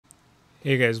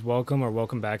Hey guys,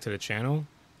 welcome back to the channel.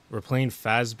 We're playing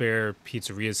Fazbear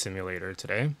Pizzeria Simulator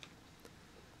today.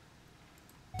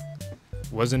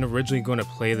 Wasn't originally going to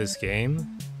play this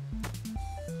game,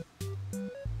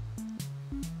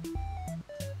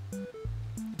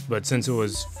 but since it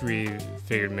was free,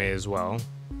 figured may as well.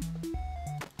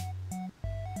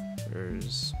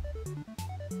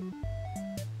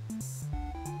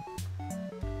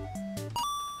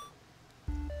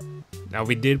 Now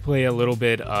we did play a little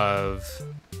bit of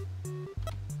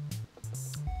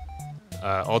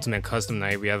Ultimate Custom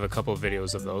Night. We have a couple of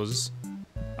videos of those.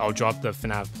 I'll drop the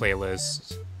FNAF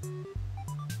playlist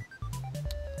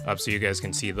up so you guys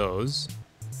can see those.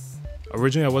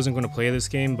 Originally I wasn't going to play this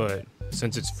game, but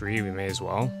since it's free, we may as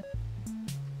well.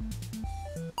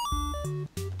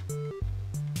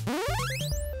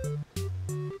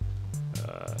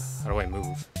 How do I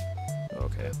move?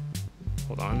 Okay,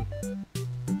 hold on.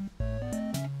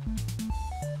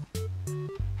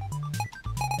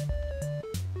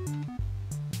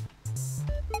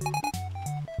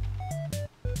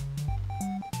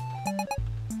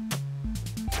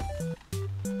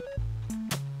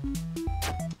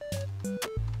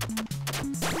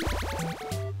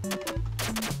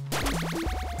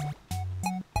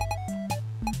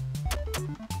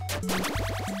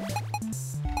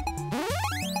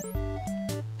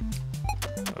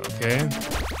 Okay.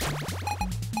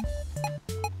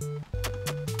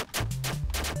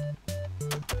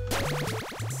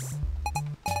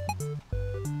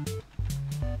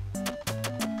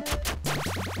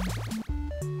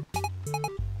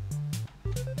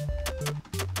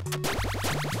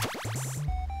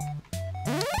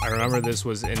 I remember this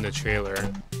was in the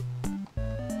trailer.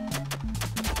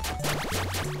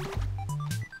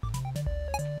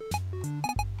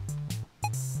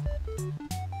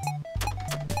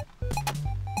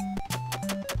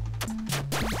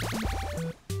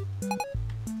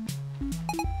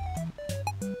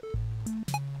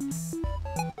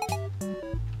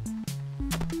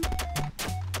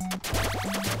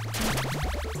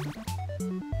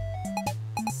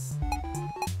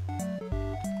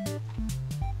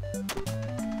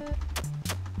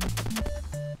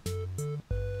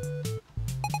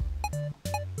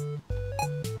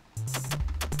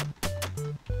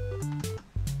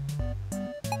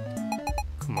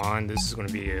 Come on, this is going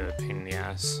to be a pain in the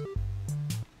ass.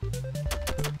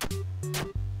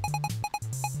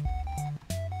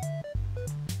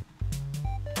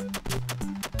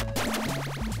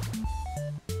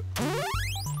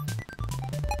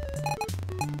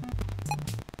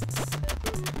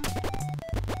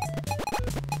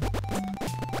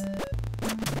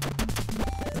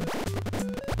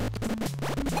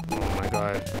 Oh my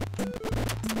god.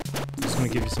 It's going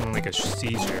to give you someone like a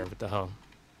seizure. What the hell?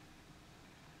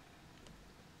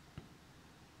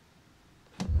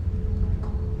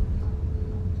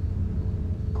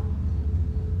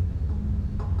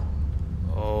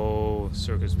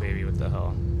 Circus baby, what the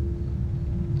hell?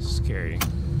 Scary.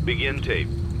 Begin tape.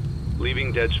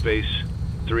 Leaving dead space.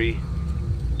 3,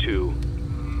 2,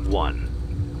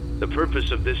 1. The purpose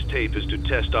of this tape is to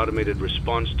test automated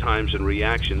response times and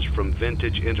reactions from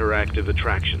vintage interactive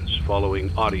attractions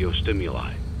following audio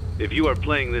stimuli. If you are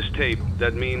playing this tape,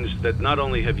 that means that not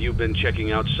only have you been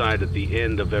checking outside at the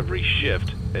end of every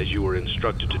shift, as you were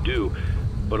instructed to do,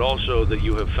 but also that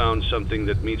you have found something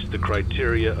that meets the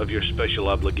criteria of your special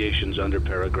obligations under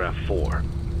paragraph 4.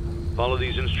 Follow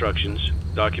these instructions,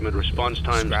 document response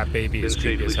times, then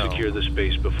safely secure the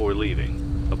space before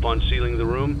leaving. Upon sealing the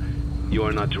room, you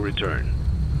are not to return.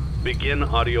 Begin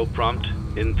audio prompt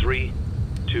in 3,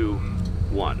 2,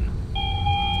 1.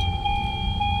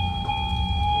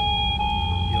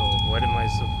 Yo, what am I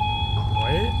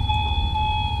what?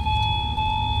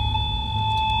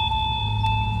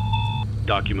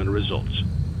 Document results.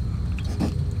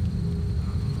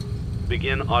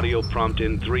 Begin audio prompt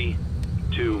in 3,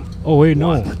 2, oh wait,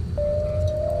 1. no.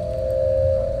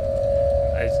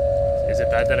 Is it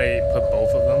bad that I put both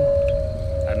of them?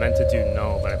 I meant to do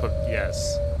no, but I put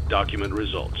yes. Document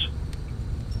results.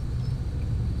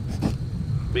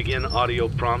 Begin audio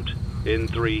prompt in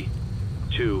 3,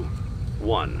 2,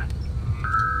 1.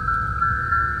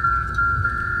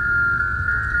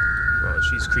 Bro,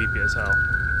 she's creepy as hell.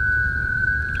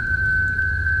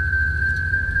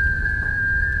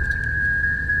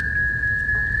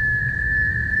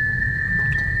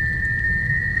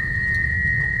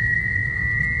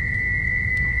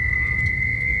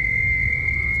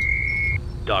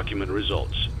 Document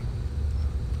results.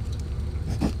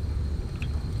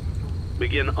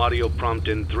 Begin audio prompt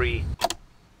in 3,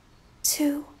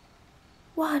 2,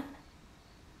 1.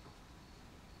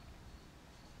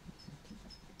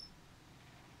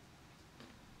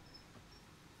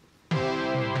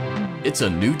 It's a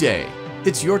new day.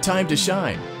 It's your time to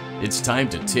shine. It's time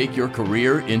to take your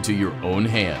career into your own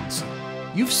hands.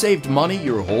 You've saved money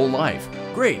your whole life.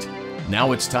 Great.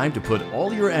 Now it's time to put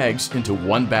all your eggs into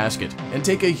one basket and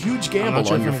take a huge gamble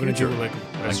on your future.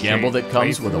 A gamble that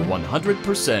comes with a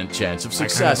 100% chance of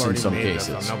success in some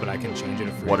cases.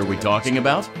 What are we talking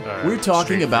about? We're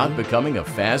talking about becoming a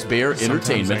Fazbear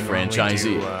Entertainment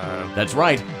franchisee. That's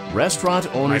right, restaurant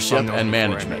ownership and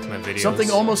management. Something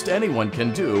almost anyone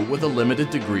can do with a limited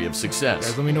degree of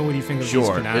success. Let me know what you think of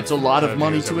Sure, these it's a lot of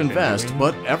money to invest,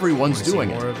 but everyone's doing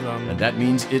it. And that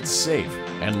means it's safe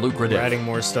and lucrative. We're adding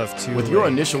more stuff too. With your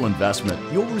initial investment,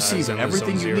 you'll receive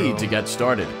everything you need to get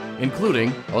started,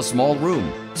 including a small room,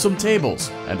 some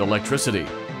tables, and electricity.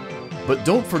 But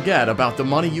don't forget about the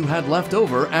money you had left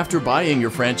over after buying your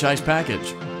franchise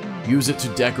package. Use it to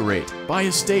decorate, buy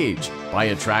a stage, buy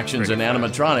attractions and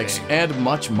animatronics, and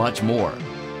much, much more.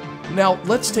 Now,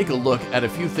 let's take a look at a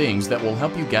few things that will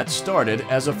help you get started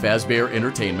as a Fazbear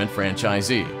Entertainment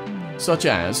franchisee, such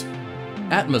as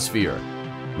atmosphere.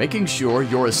 Making sure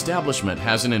your establishment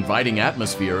has an inviting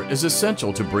atmosphere is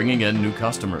essential to bringing in new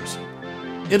customers.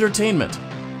 Entertainment.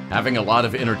 Having a lot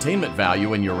of entertainment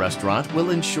value in your restaurant will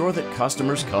ensure that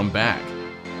customers come back.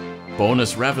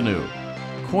 Bonus revenue.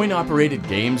 Coin-operated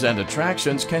games and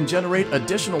attractions can generate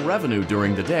additional revenue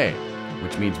during the day,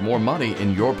 which means more money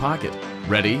in your pocket,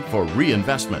 ready for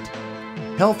reinvestment.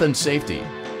 Health and safety.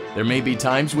 There may be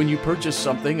times when you purchase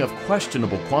something of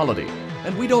questionable quality,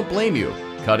 and we don't blame you.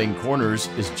 Cutting corners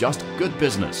is just good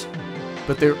business.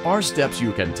 But there are steps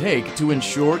you can take to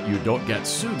ensure you don't get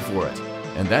sued for it.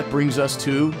 And that brings us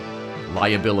to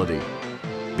liability.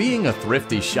 Being a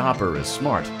thrifty shopper is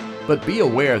smart, but be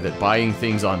aware that buying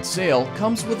things on sale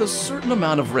comes with a certain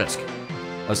amount of risk.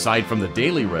 Aside from the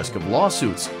daily risk of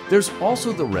lawsuits, there's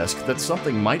also the risk that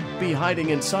something might be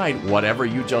hiding inside whatever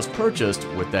you just purchased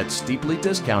with that steeply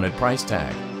discounted price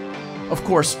tag. Of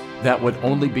course, that would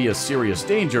only be a serious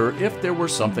danger if there were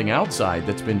something outside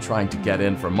that's been trying to get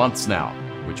in for months now,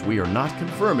 which we are not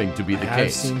confirming to be the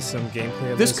case. I've seen some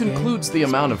gameplay of this concludes the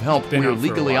amount of help we are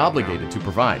legally obligated to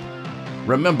provide.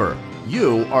 Remember,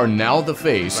 you are now the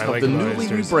face of the newly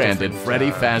rebranded Freddy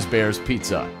Fazbear's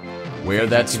Pizza. Wear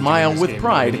that smile with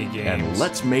pride and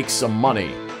let's make some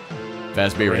money.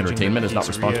 Fazbear Entertainment is not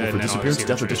responsible for disappearance,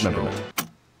 death, or dismemberment.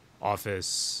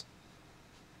 Office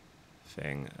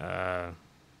thing.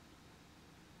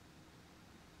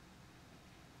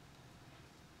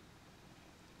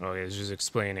 Oh, yeah, it's just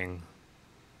explaining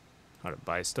how to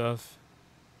buy stuff.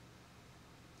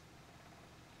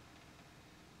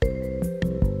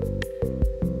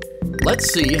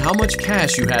 Let's see how much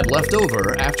cash you had left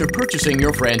over after purchasing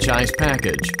your franchise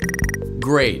package.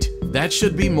 Great, that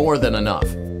should be more than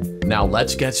enough. Now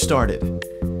let's get started.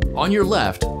 On your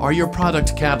left are your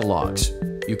product catalogs.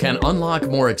 You can unlock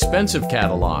more expensive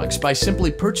catalogs by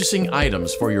simply purchasing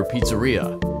items for your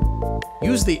pizzeria.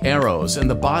 Use the arrows in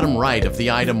the bottom right of the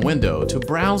item window to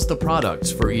browse the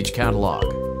products for each catalog.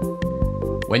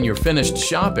 When you're finished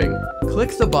shopping,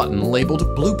 click the button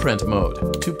labeled Blueprint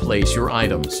Mode to place your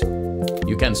items.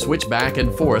 You can switch back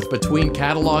and forth between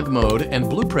Catalog Mode and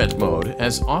Blueprint Mode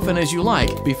as often as you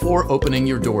like before opening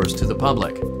your doors to the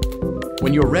public.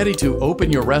 When you're ready to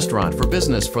open your restaurant for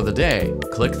business for the day,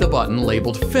 click the button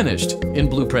labeled Finished in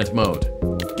Blueprint Mode.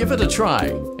 Give it a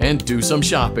try and do some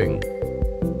shopping.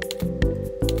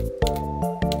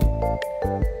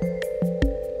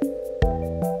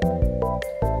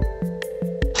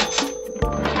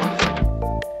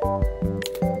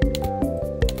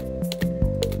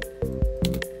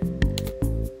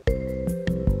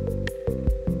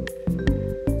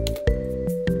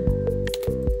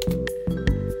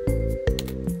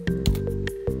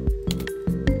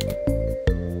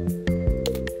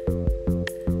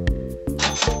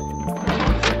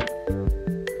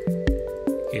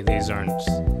 These aren't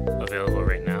available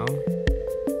right now.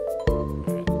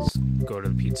 Alright, let's go to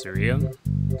the pizzeria.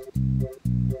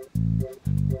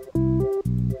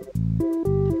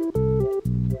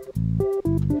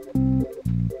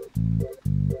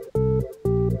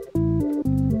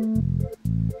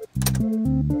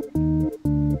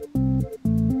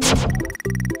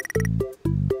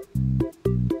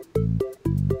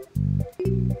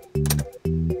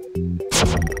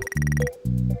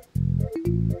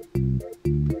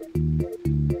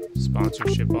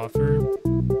 Sponsorship offer.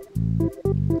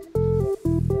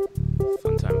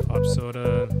 Funtime Pop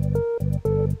Soda.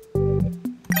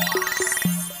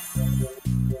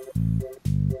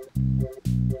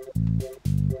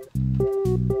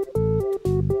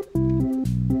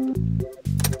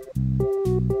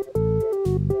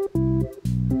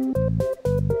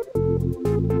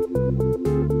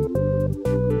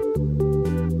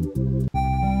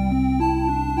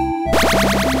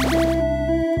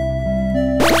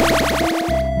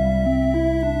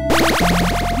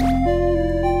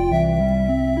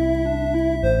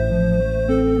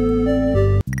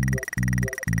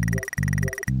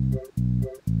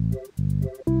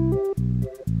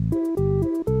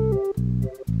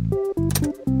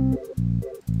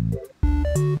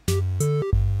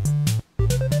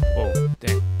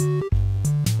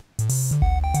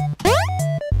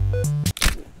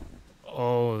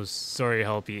 story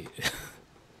helpy.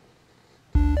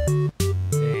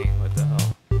 Dang, what the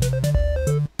hell?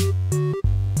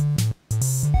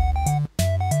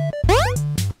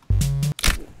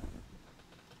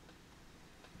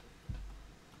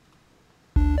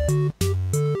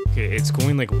 Okay, it's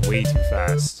going like way too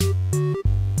fast.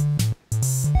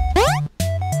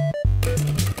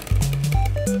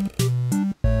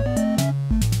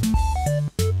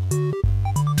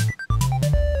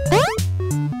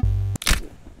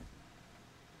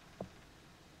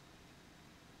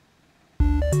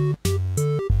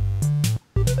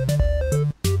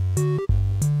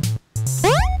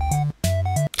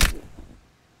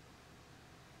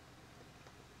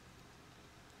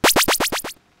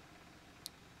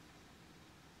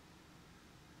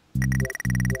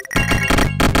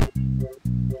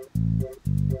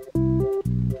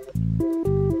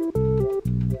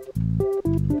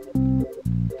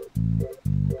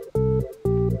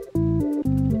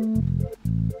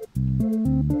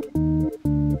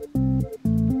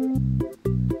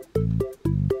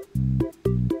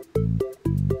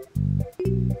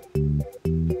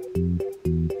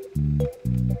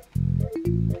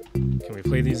 Can we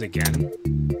play these again?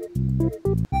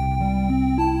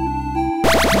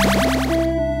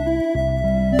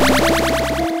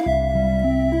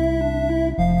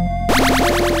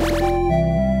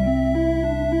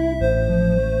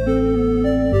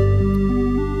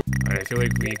 Alright, I feel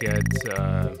like we get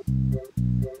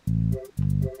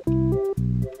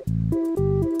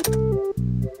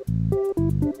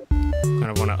kind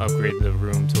of want to upgrade the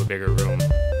room to a bigger room.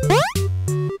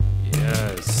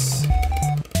 Yes.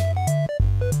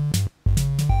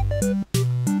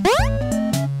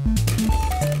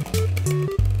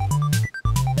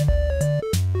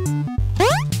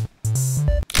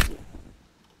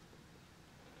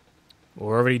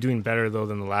 We're already doing better though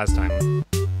than the last time.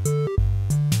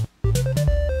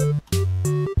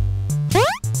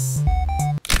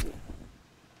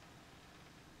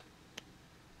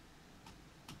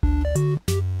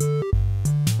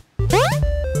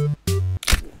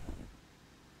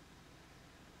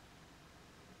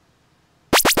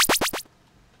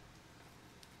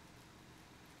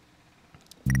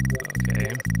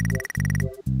 Okay.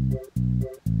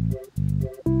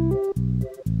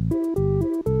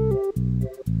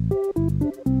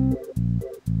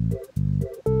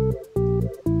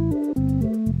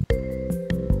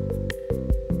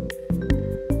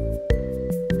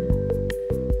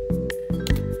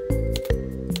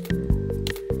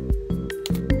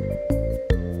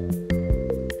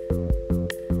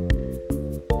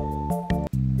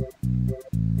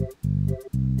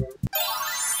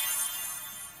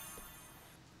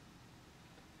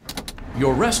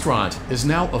 Your restaurant is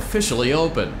now officially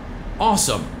open.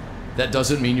 Awesome! That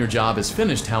doesn't mean your job is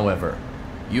finished, however.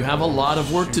 You have a lot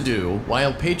of work to do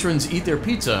while patrons eat their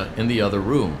pizza in the other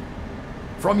room.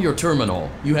 From your terminal,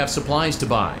 you have supplies to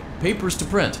buy, papers to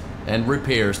print, and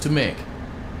repairs to make.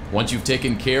 Once you've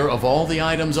taken care of all the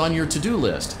items on your to-do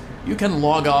list, you can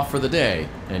log off for the day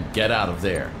and get out of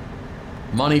there.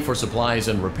 Money for supplies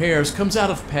and repairs comes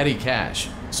out of petty cash,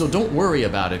 so don't worry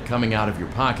about it coming out of your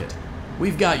pocket.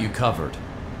 We've got you covered.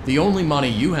 The only money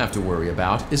you have to worry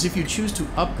about is if you choose to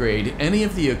upgrade any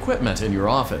of the equipment in your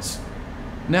office.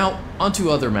 Now, onto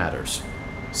other matters.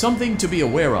 Something to be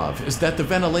aware of is that the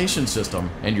ventilation system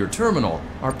and your terminal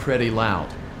are pretty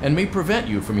loud and may prevent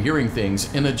you from hearing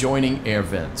things in adjoining air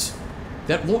vents.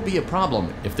 That won't be a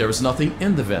problem if there is nothing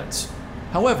in the vents.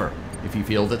 However, if you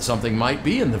feel that something might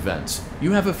be in the vents,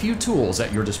 you have a few tools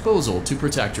at your disposal to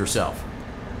protect yourself.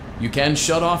 You can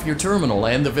shut off your terminal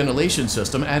and the ventilation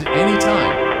system at any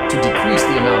time to decrease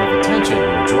the amount of attention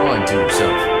you're drawing to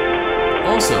yourself.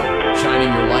 Also,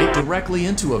 shining your light directly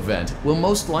into a vent will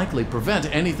most likely prevent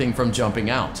anything from jumping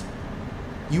out.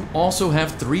 You also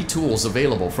have 3 tools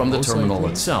available from the terminal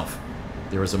itself.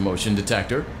 There is a motion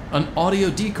detector, an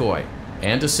audio decoy,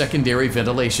 and a secondary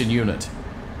ventilation unit.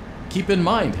 Keep in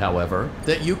mind, however,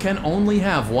 that you can only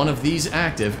have one of these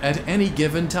active at any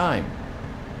given time.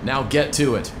 Now get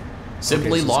to it.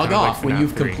 Simply so log off like when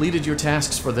you've 3. completed your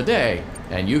tasks for the day,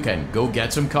 and you can go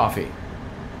get some coffee.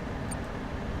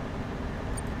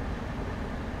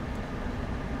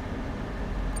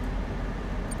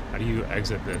 How do you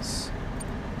exit this?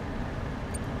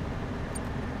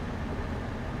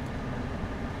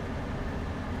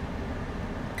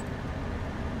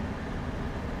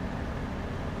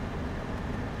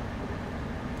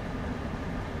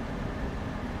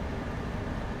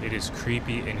 It is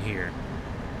creepy in here.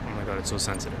 Oh my god, it's so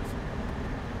sensitive.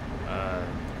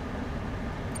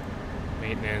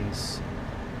 Maintenance.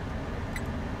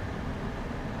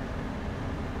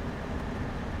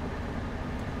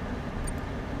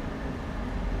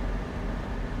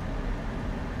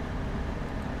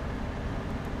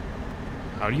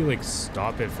 How do you, like,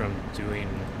 stop it from doing...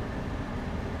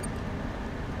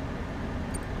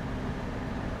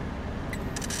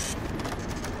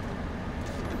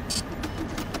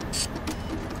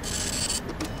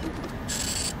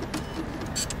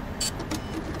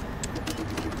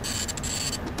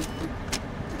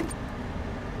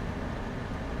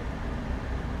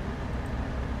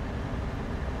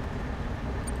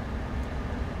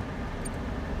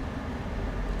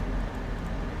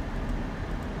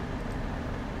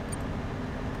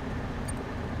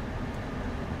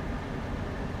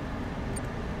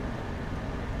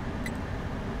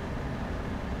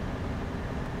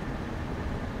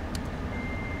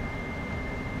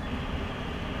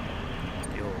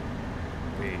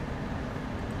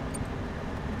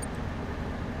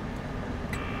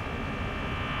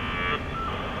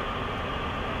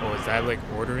 Oh, is that like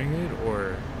ordering it,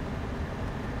 or...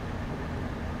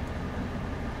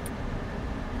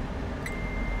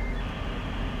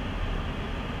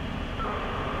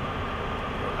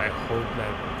 I hope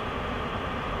that...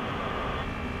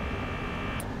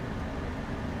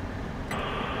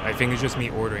 I think it's just me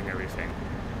ordering everything.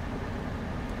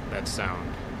 That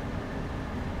sound.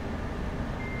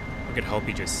 I could help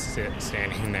you just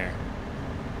standing there.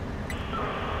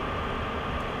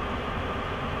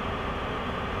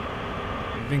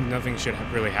 I think nothing should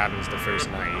really happen the first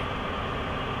night.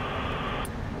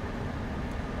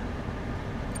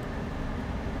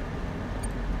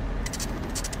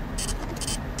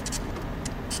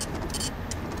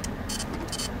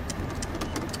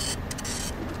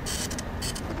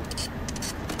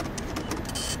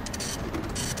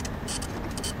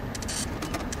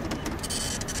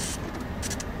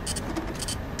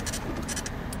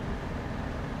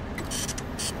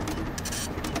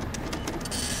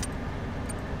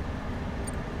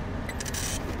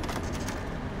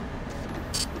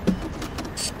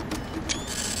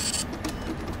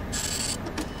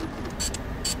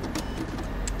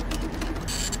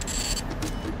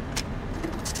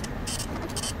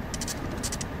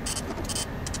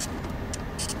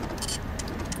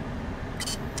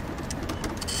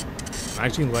 I'm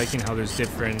actually liking how there's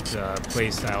different play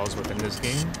styles within this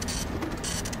game.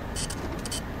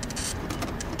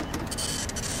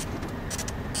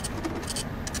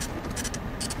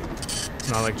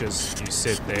 It's not like just you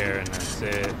sit there and that's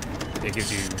it. It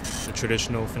gives you the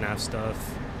traditional FNAF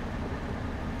stuff.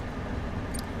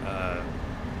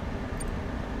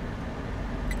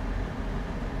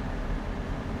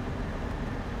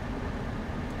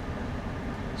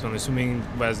 So I'm assuming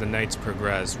as the nights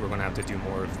progress, we're gonna have to do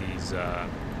more of these,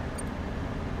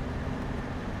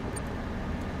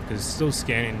 because it's still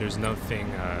scanning, there's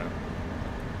nothing,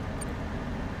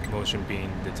 motion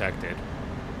being detected.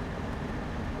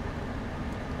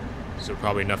 So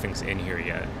probably nothing's in here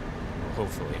yet,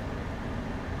 hopefully.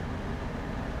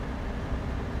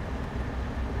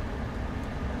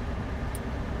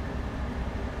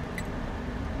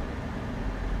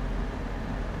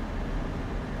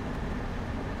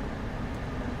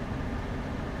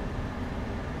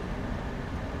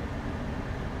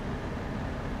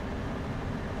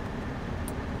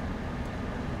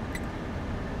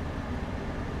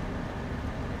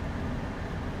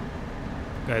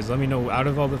 Guys, let me know, out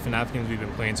of all the FNAF games we've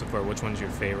been playing so far, which one's your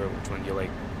favorite, which one you like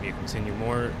me to continue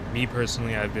more. Me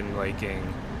personally, I've been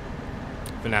liking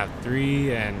FNAF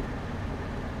 3 and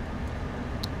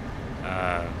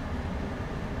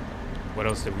what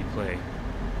else did we play?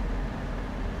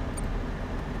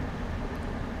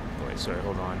 Oh wait, sorry,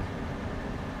 hold on.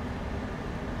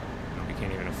 No, we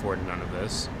can't even afford none of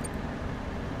this.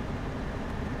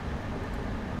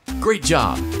 Great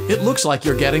job! It looks like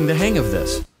you're getting the hang of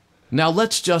this. Now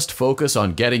let's just focus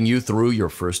on getting you through your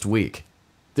first week.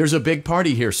 There's a big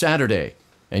party here Saturday,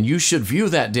 and you should view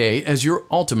that day as your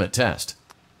ultimate test.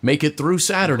 Make it through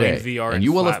Saturday, and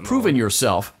you will have proven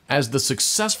yourself as the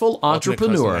successful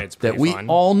entrepreneur that we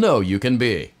all know you can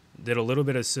be. Did a little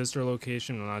bit of Sister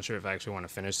Location. I'm not sure if I actually want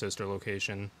to finish Sister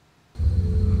Location.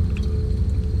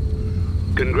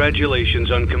 Congratulations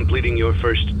on completing your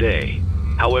first day.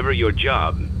 However, your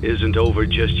job isn't over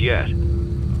just yet.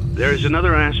 There is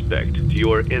another aspect to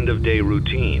your end-of-day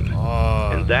routine,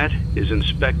 and that is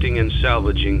inspecting and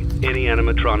salvaging any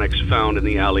animatronics found in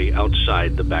the alley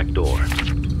outside the back door.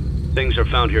 Things are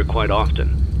found here quite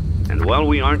often, and while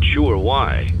we aren't sure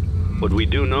why, what we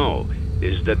do know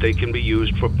is that they can be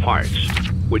used for parts,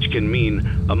 which can mean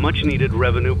a much-needed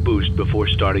revenue boost before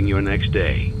starting your next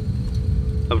day.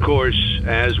 Of course,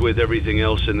 as with everything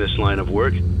else in this line of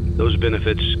work, those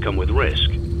benefits come with risk.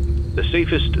 The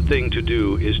safest thing to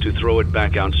do is to throw it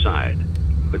back outside,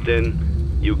 but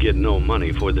then you get no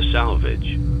money for the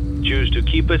salvage. Choose to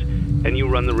keep it, and you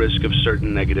run the risk of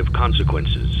certain negative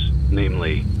consequences,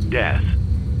 namely death,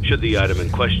 should the item in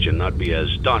question not be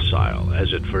as docile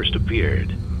as it first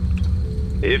appeared.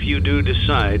 If you do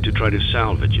decide to try to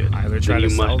salvage it, then you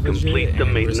must complete the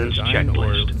maintenance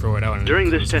checklist. During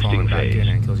this testing phase,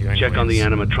 check on the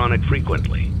animatronic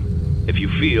frequently. If you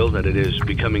feel that it is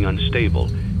becoming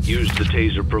unstable, use the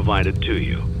taser provided to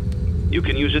you. You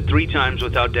can use it 3 times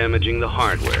without damaging the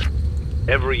hardware.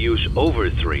 Every use over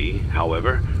 3,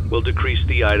 however, will decrease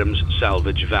the item's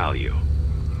salvage value.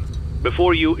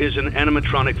 Before you is an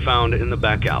animatronic found in the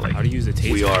back alley. How to use a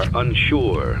taser? We are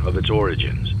unsure of its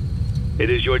origins. It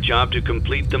is your job to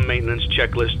complete the maintenance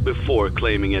checklist before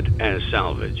claiming it as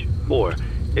salvage. Or,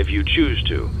 if you choose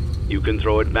to, you can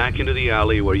throw it back into the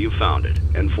alley where you found it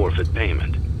and forfeit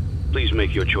payment. Please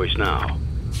make your choice now.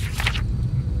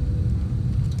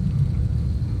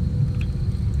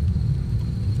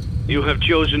 You have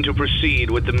chosen to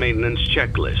proceed with the maintenance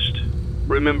checklist.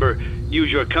 Remember,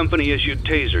 use your company-issued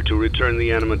taser to return the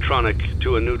animatronic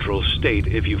to a neutral state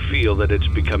if you feel that it's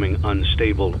becoming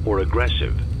unstable or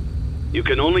aggressive. You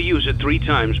can only use it 3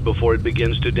 times before it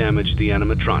begins to damage the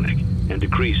animatronic and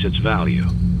decrease its value.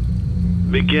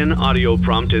 Begin audio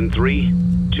prompt in 3,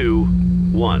 2,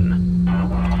 1.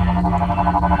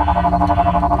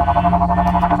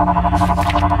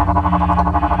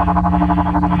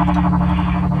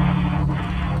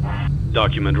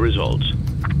 Document results.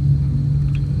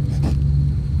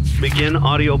 Begin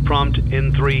audio prompt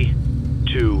in 3,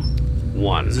 2,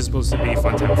 1. Is this supposed to be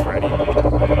Funtime Freddy?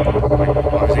 Like,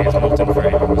 obviously it's Molten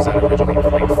Freddy, but was that originally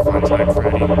like Funtime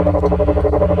Freddy?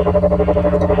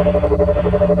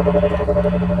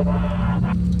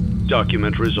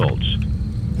 Document results.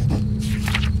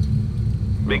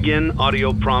 Begin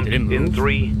audio prompt in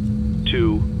 3,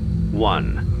 2,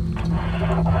 1.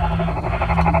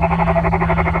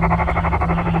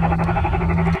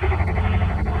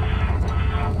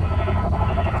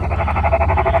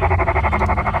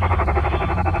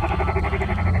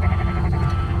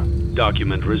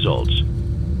 Document results.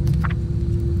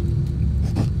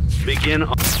 Begin.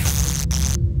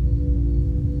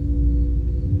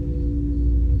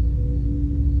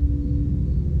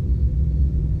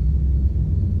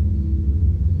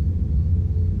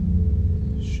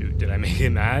 Shoot, did I make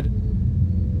it mad?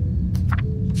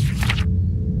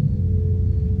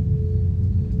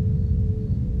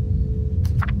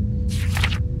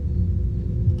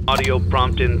 Audio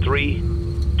prompt in 3,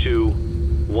 2,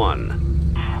 1.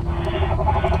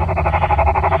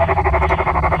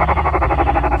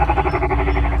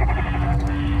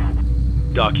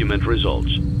 Document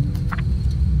results.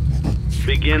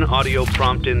 Begin audio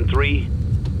prompt in 3,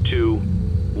 2,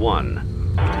 1.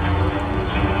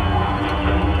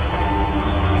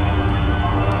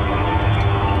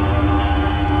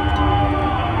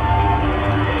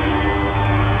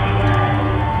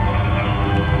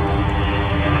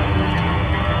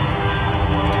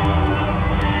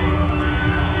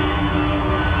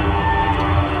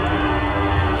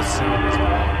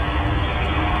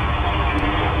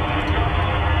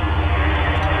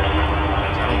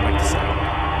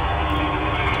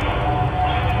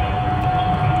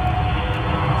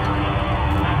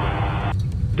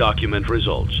 Document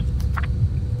results.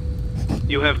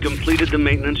 You have completed the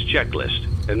maintenance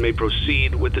checklist and may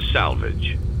proceed with the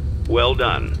salvage. Well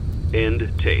done.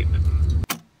 End tape.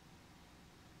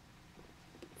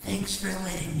 Thanks for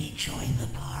letting me join the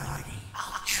party.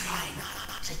 I'll try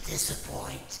not to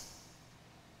disappoint.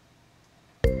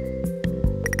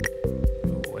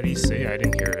 What did he say? I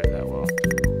didn't hear it that well.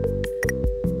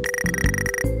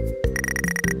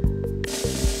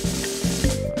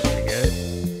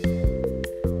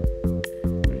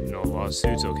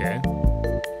 Suits, okay.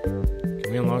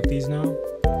 Can we unlock these now?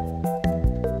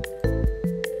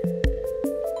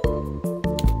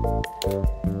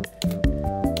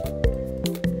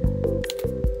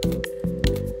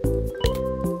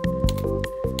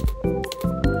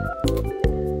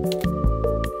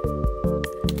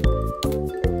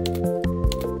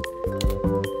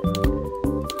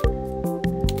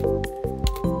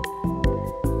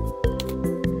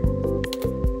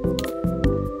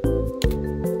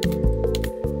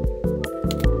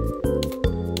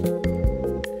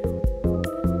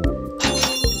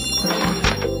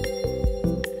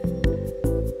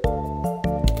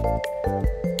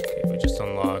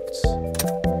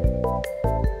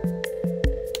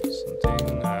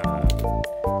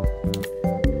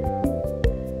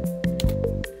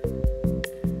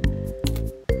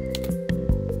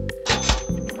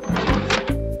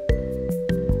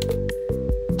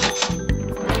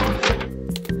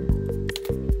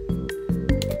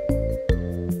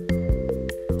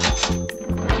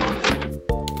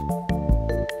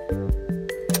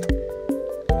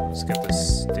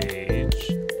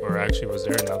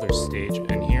 another stage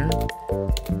in here?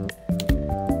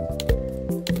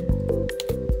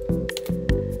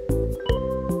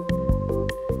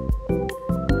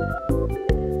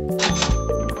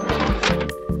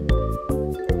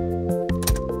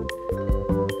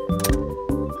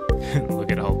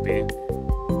 Look at Hulpy.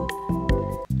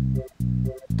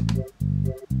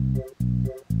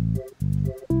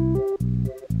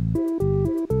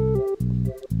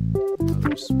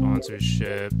 Another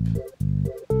sponsorship.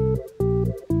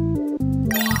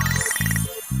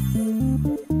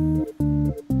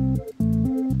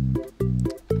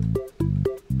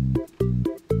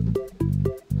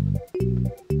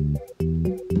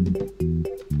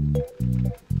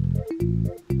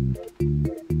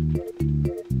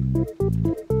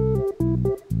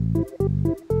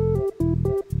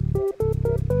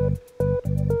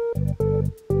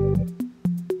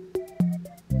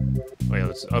 Oh yeah,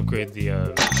 let's upgrade the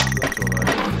road to a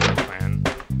large plan.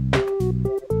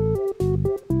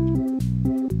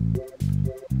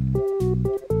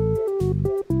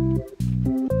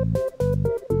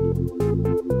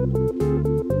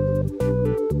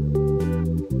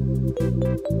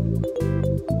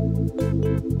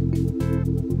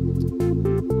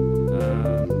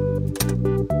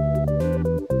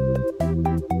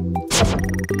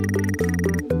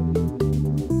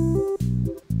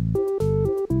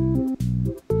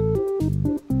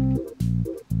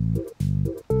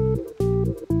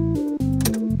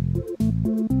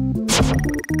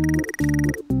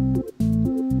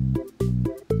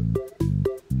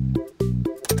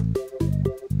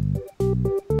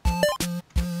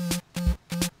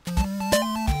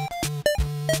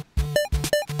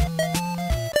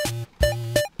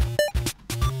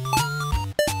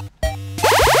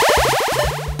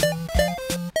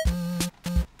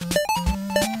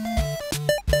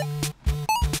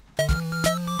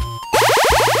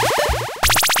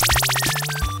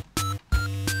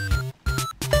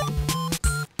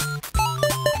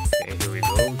 Okay, here we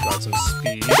go. Got some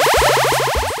speed.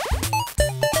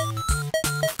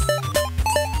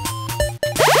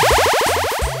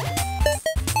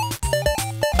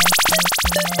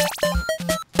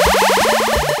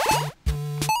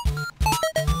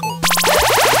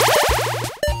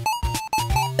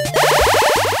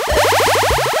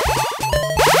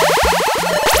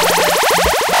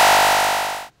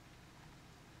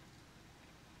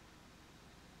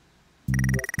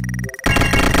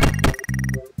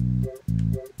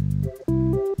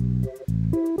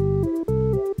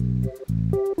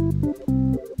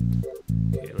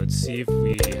 Okay, let's see if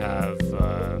we have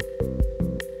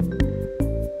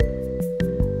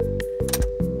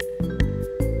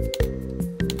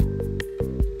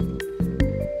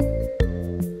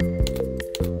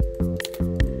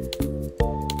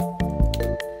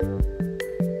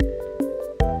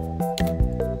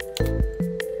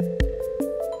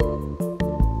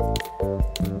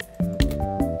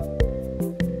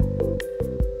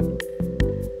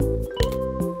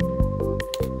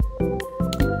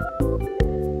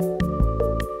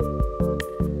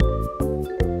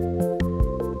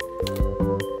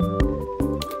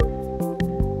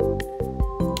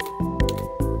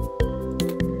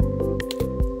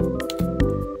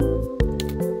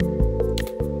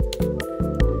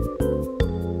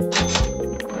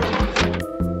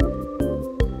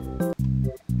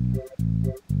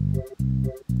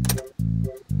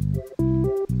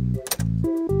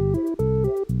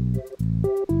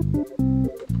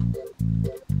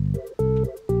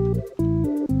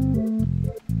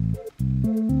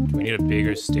we need a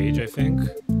bigger stage, I think.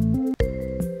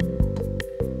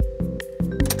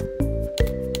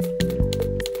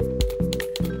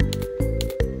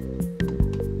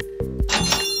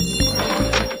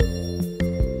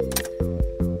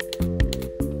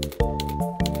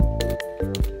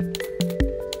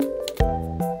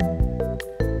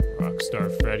 Rockstar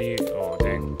Freddy. Oh,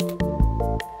 dang.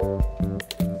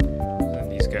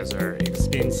 And these guys are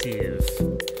expensive.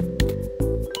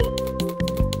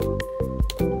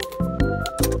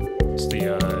 It's the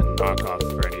knockoff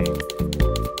Freddy.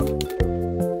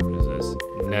 What is this?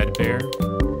 Ned Bear?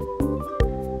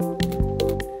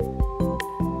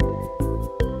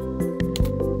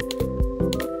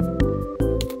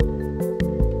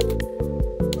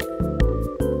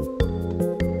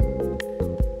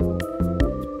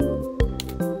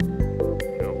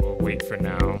 No, we'll wait for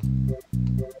now.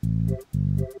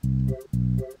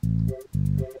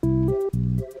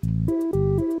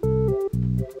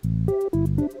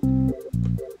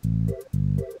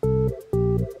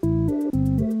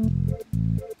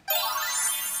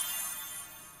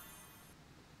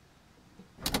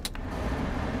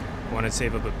 Want to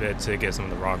save up a bit to get some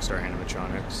of the Rockstar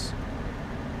animatronics.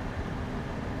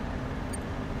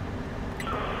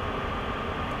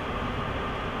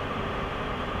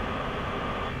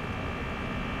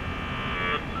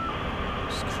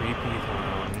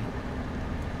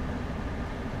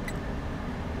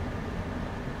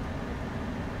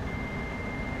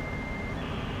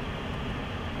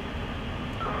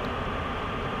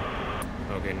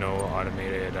 Okay, no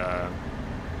automated, no,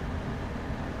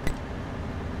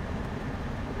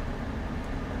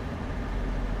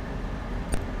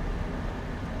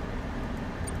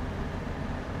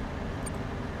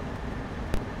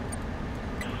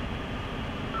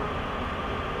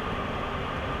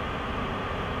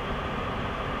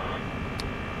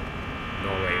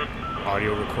 wait,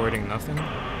 audio recording, nothing?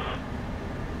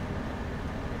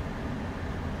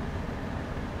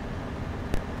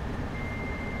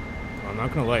 I'm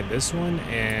not gonna lie, this one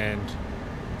and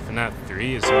FNAF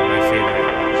 3 is some of my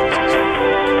favorite.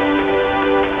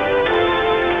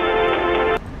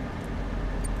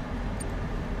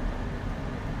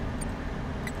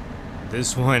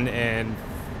 This one and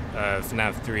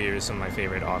FNAF 3 are some of my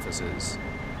favorite offices.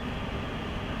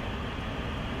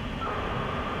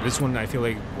 This one I feel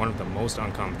like one of the most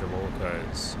uncomfortable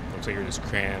because it looks like you're just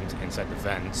crammed inside the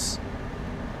vents.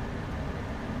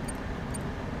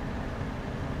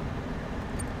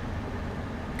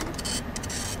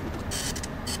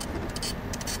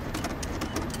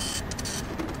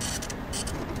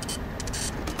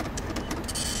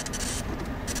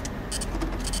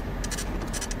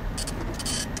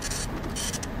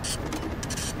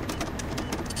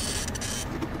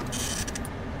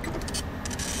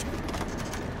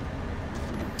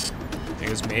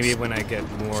 Maybe when I get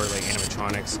more like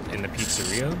animatronics in the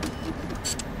pizzeria,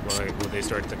 will they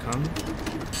start to come?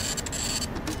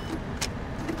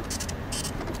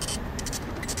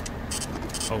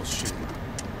 Oh shoot.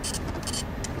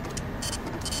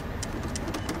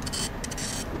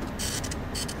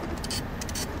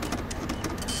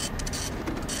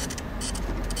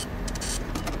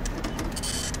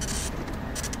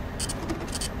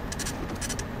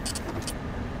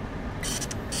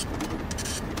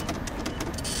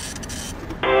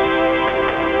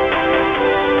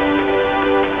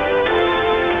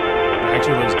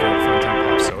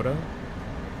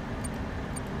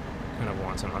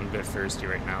 Thirsty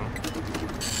right now.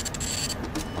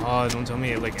 Oh, don't tell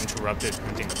me it like interrupted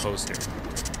printing the poster.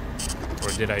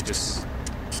 Or did I just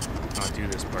not do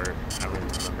this part? I don't even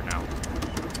remember now.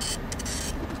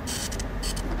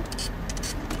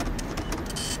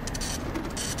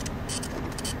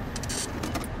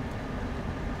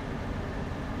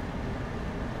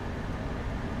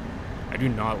 I do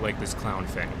not like this clown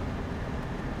thing.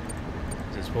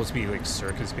 Is it supposed to be like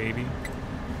Circus Baby?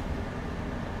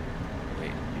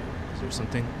 Or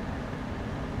something. One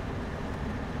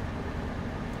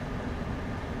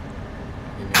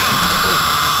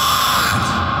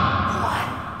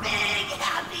big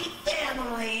happy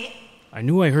family. I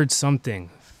knew I heard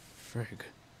something. Frig.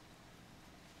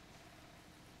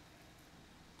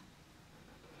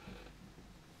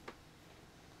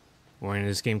 Warning,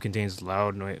 this game contains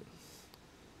loud noise.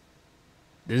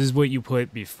 This is what you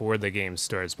put before the game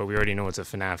starts, but we already know it's a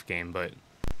FNAF game, but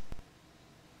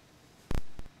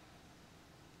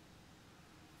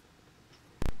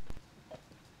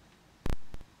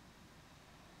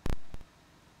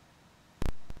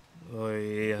oh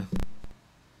yeah.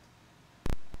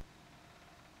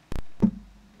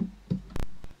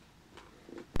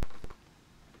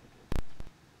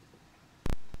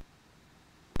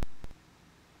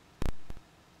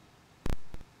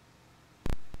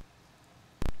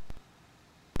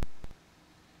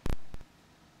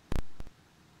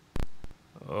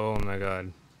 Oh my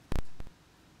god.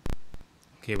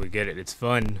 Okay, we get it. It's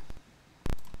fun.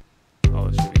 Oh,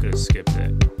 shit, we could have skipped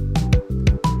it.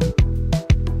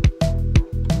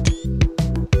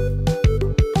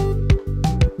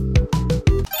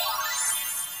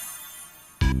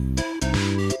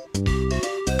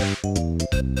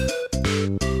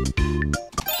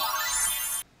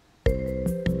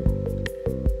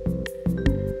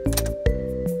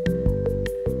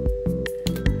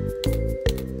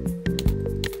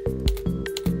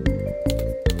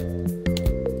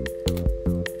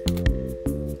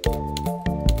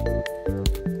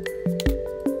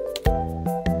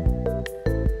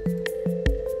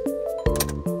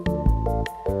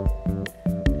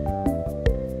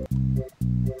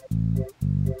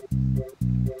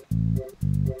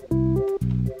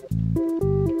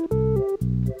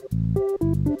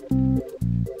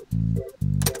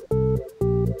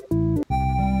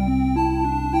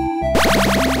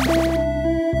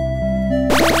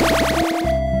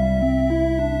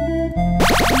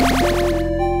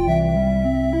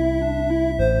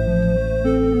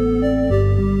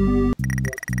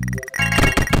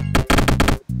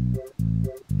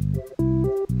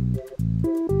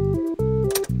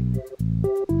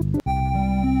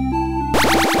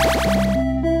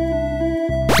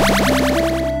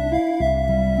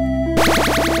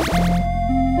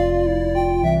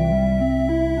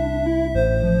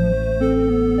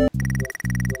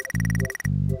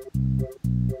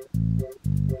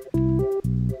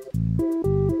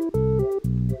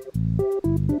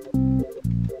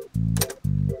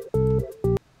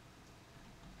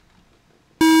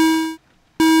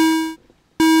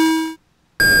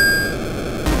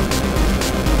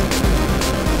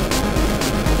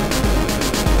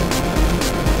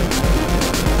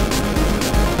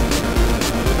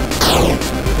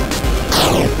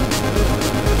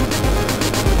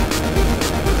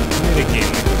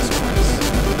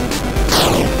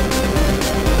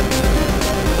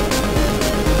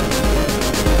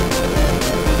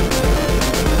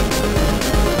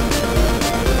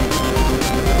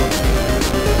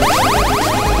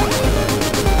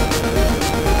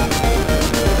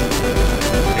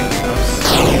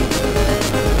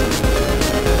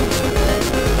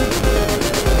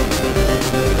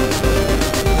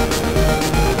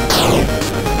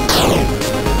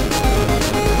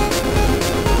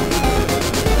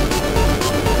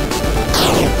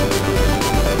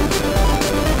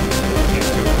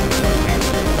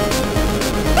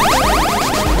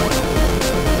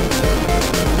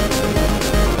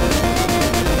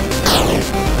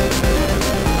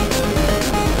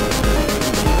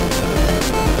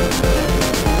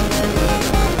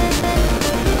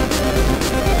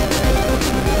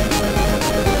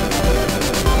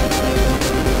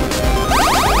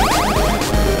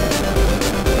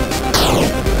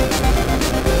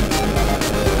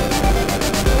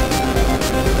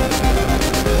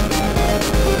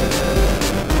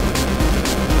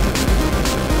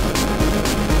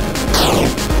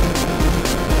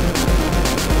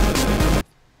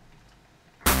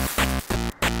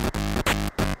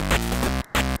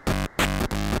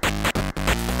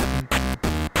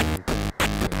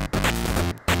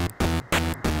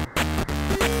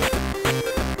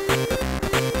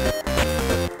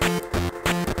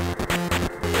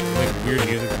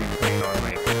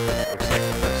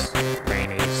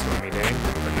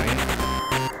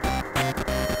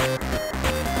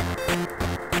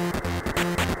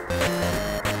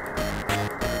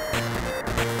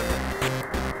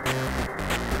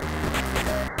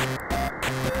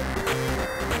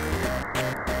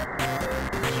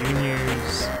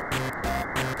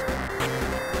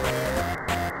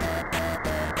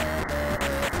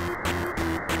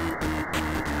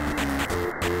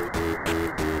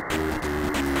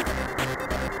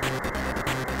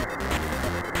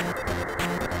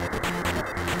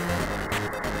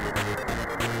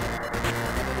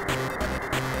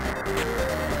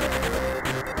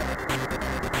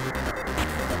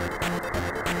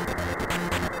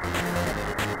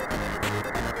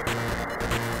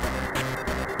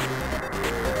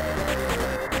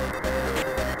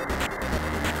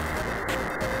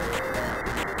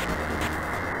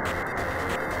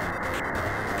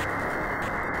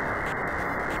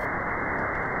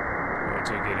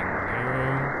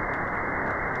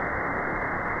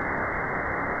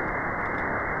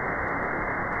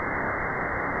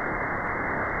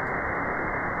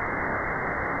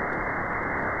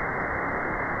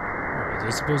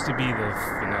 this supposed to be the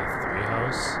FNAF 3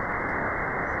 house?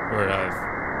 Or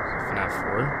FNAF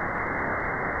 4?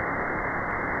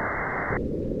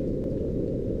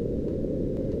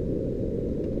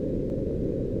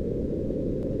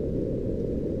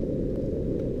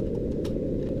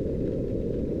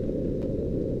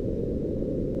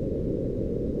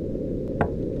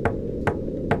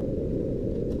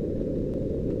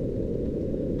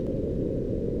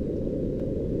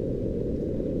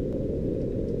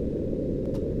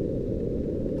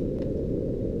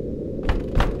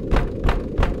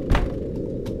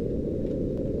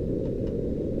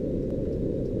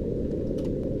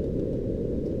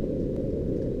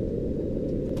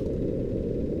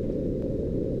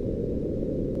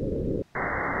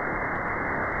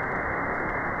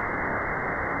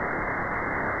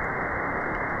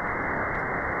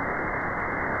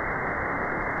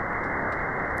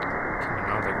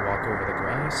 Over the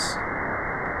grass.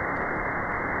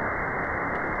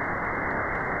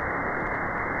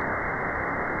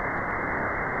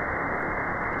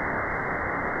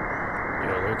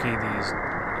 Yo, low-key, these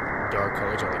dark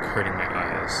colors are like hurting my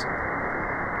eyes.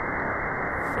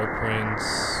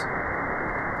 Footprints.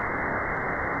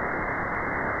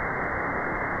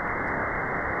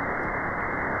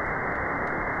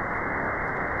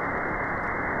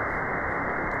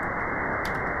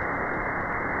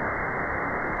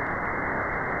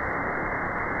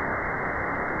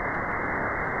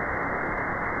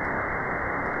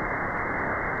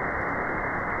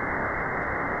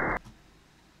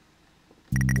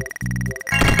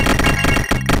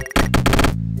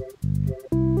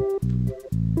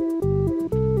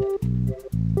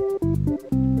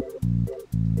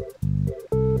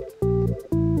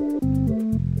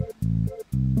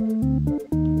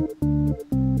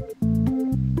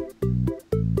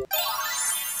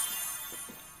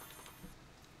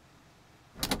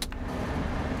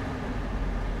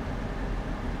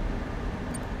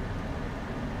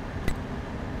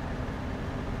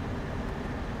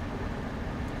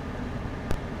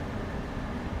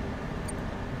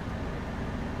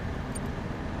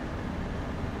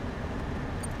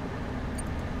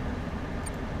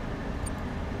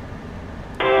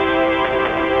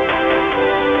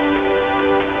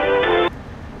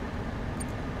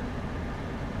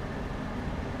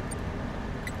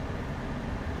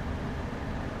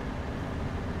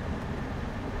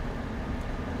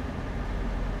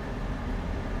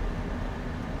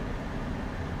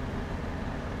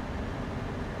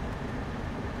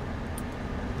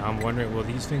 Now I'm wondering, will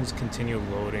these things continue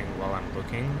loading while I'm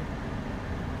looking?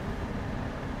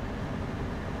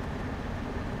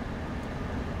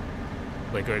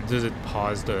 Like, or does it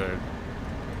pause the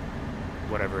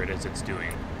whatever it is it's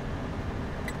doing?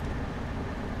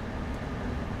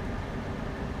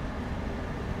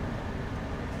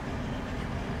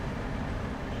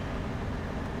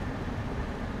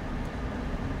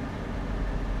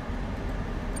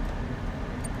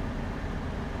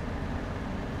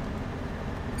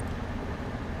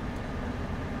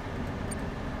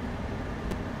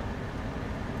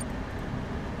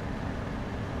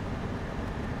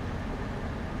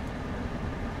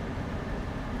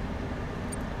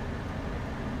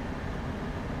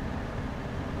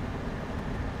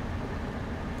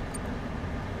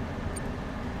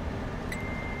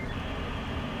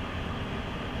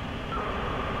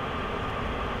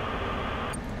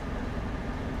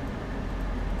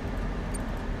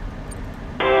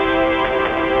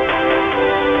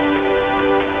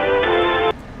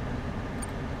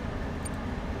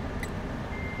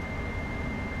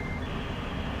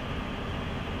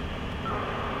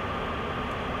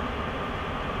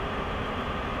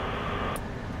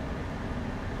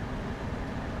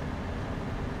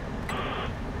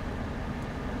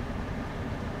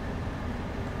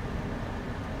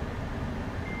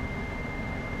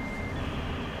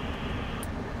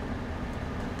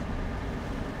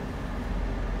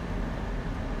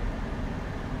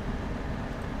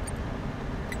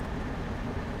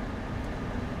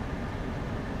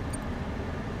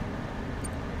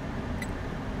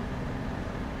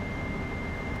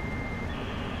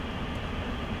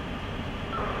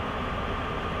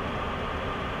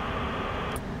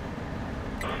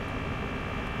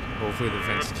 Hopefully the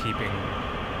vent's keeping.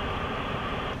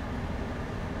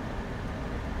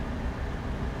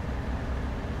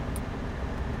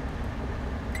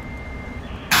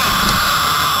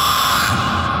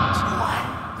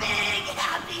 One big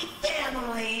happy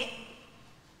family.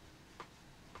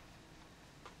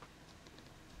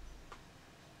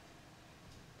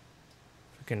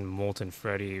 Freaking Molten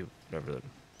Freddy, whatever.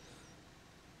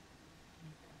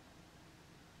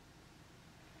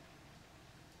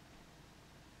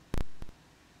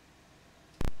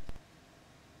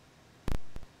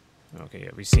 Okay,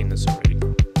 yeah, we've seen this already.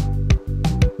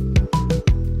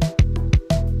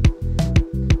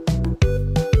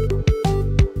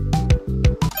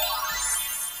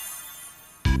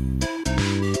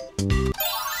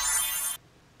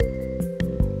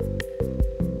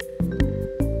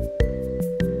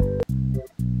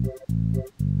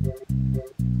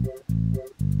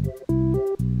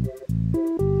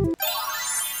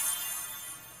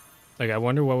 Like, I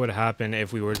wonder what would happen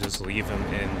if we were to just leave him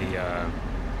in the,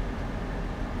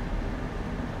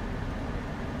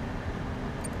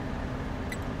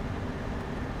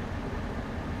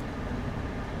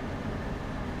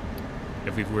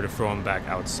 if we were to throw him back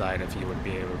outside, if he would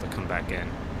be able to come back in.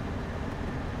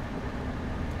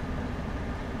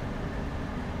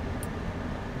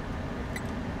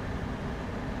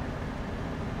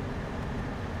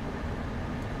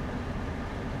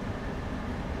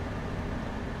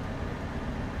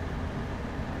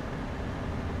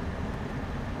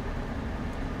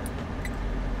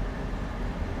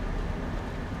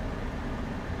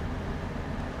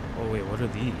 Oh wait, what are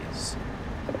these?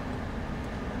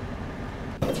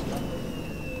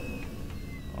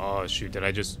 Oh shoot, did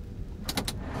I just...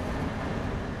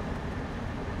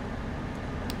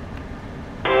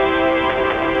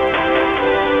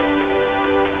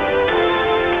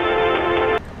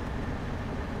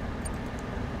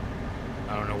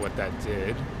 I don't know what that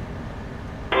did.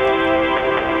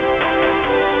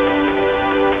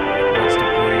 What's the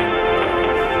point of...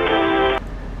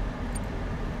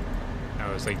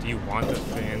 I was like, do you want the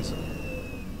fans?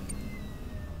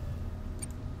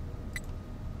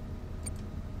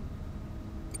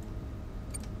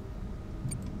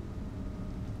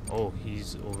 Oh,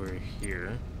 he's over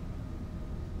here.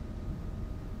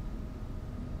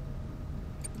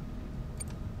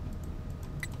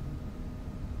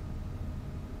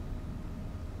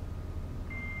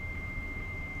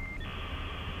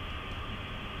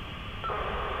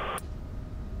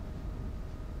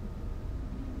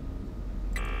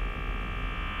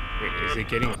 Wait, is it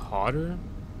getting hotter?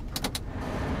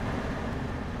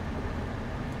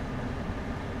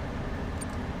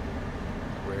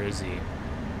 Where is he?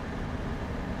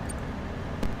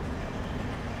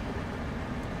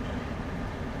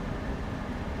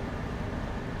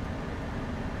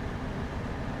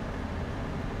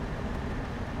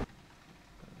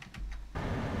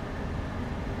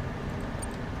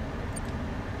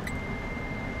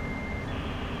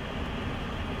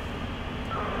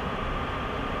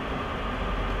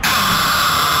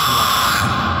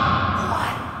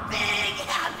 One big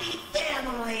happy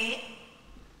family.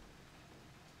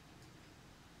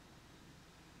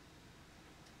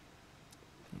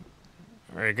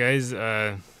 Alright guys,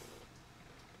 if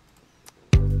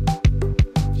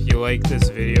you like this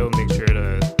video, make sure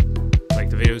to like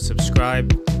the video,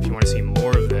 subscribe if you want to see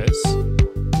more of this.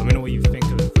 Let me know what you think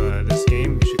of this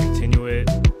game. You should continue it.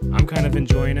 I'm kind of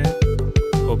enjoying it.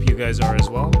 Hope you guys are as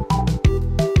well.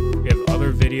 We have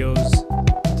other videos,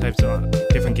 types of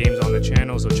different games on the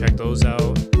channel, so check those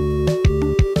out.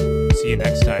 See you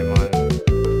next time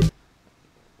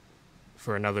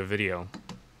for another video.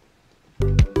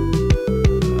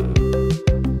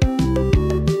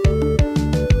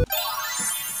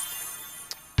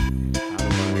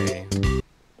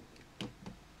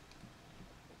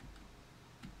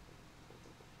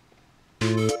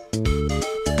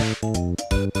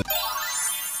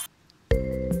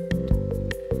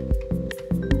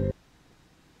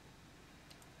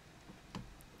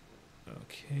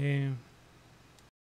 Okay.